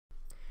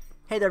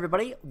Hey there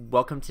everybody,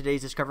 welcome to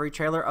today's Discovery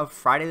trailer of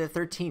Friday the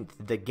 13th,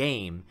 the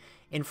game.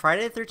 In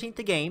Friday the 13th,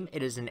 the game,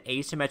 it is an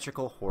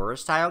asymmetrical horror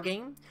style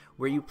game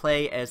where you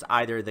play as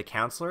either the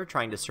counselor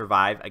trying to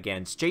survive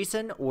against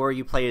Jason, or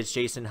you play as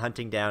Jason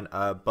hunting down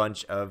a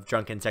bunch of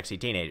drunken sexy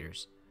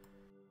teenagers.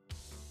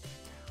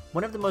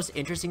 One of the most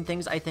interesting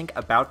things I think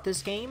about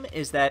this game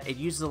is that it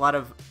uses a lot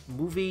of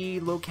movie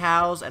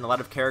locales and a lot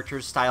of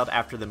characters styled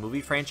after the movie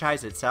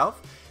franchise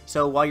itself.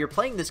 So while you're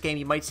playing this game,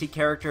 you might see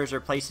characters or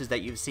places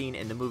that you've seen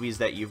in the movies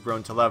that you've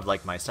grown to love,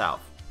 like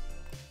myself.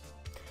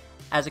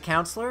 As a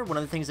counselor, one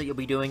of the things that you'll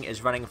be doing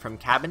is running from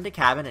cabin to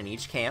cabin in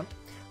each camp,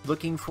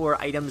 looking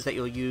for items that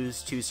you'll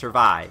use to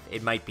survive.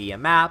 It might be a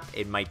map,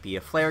 it might be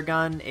a flare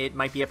gun, it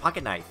might be a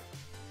pocket knife.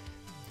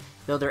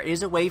 Though there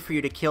is a way for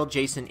you to kill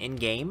Jason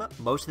in-game,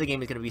 most of the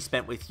game is going to be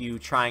spent with you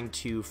trying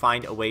to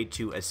find a way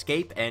to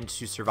escape and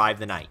to survive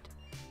the night.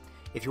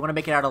 If you want to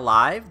make it out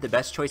alive, the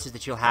best choices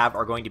that you'll have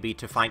are going to be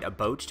to find a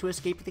boat to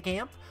escape the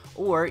camp,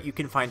 or you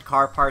can find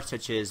car parts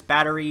such as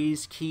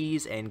batteries,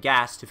 keys, and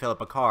gas to fill up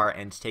a car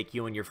and take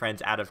you and your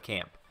friends out of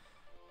camp.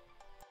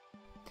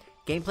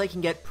 Gameplay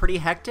can get pretty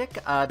hectic.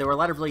 There were a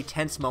lot of really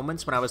tense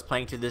moments when I was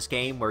playing through this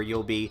game where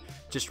you'll be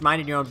just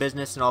minding your own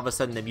business and all of a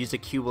sudden the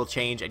music cue will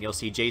change and you'll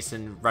see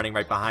Jason running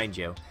right behind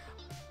you.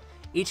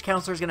 Each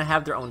counselor is going to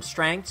have their own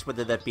strengths,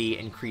 whether that be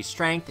increased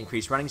strength,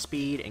 increased running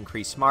speed,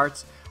 increased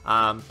smarts.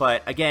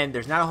 But again,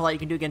 there's not a whole lot you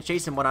can do against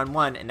Jason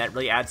one-on-one, and that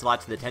really adds a lot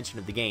to the tension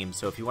of the game.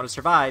 So if you want to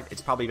survive, it's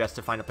probably best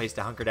to find a place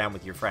to hunker down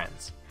with your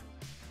friends.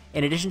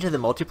 In addition to the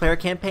multiplayer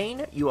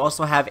campaign, you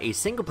also have a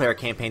single-player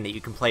campaign that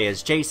you can play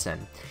as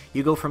Jason.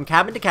 You go from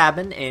cabin to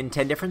cabin in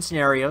 10 different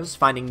scenarios,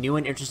 finding new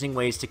and interesting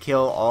ways to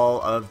kill all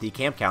of the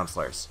camp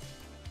counselors.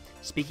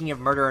 Speaking of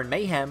murder and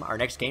mayhem, our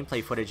next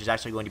gameplay footage is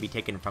actually going to be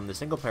taken from the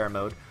single-player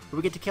mode, where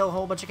we get to kill a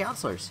whole bunch of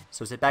counselors.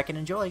 So sit back and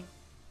enjoy.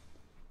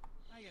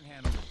 I can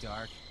handle the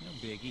dark. No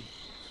biggie.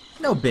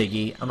 No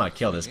biggie. I'm gonna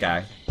kill this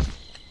guy.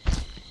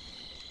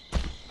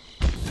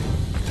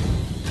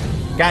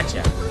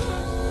 Gotcha.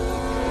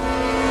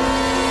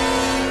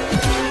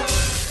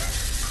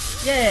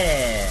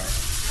 Yeah!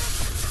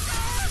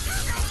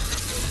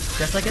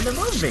 Just like in the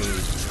movie.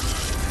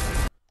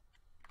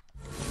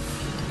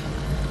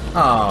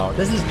 Oh,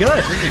 this is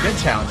good. This is a good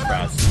challenge for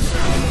us.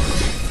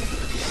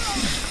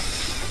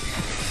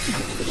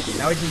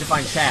 Now we need to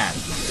find Chad.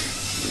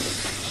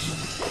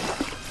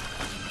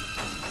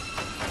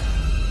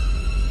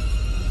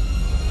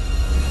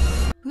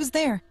 Who's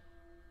there?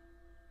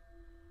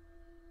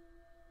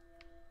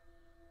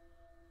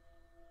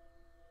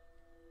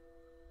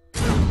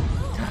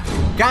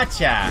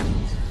 Gotcha!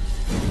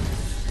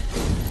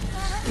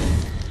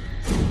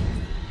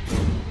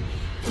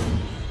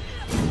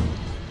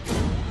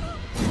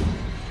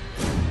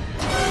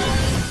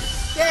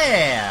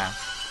 Yeah!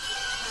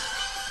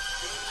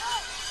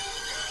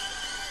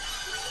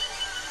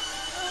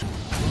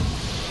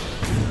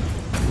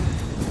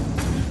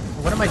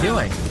 What am I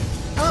doing?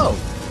 Oh!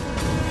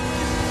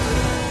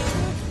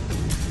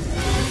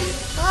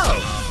 Oh!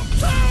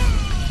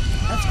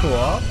 That's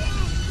cool.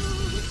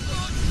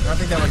 I don't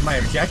think that was my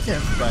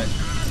objective, but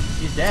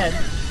he's dead.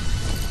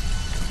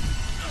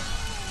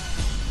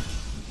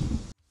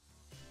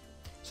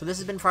 So this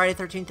has been Friday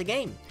the 13th, the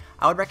game.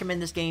 I would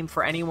recommend this game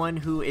for anyone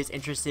who is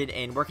interested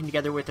in working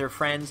together with their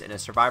friends in a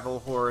survival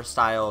horror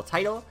style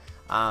title.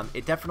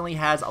 It definitely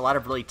has a lot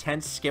of really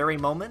tense, scary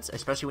moments,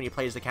 especially when you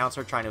play as the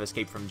counselor trying to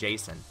escape from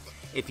Jason.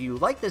 If you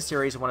like this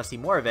series and want to see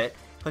more of it,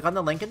 click on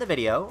the link in the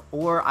video,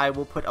 or I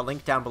will put a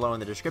link down below in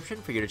the description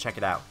for you to check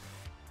it out.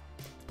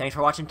 Thanks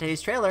for watching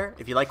today's trailer.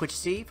 If you like what you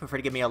see, feel free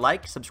to give me a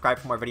like, subscribe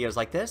for more videos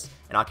like this,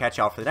 and I'll catch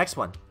y'all for the next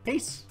one.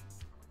 Peace!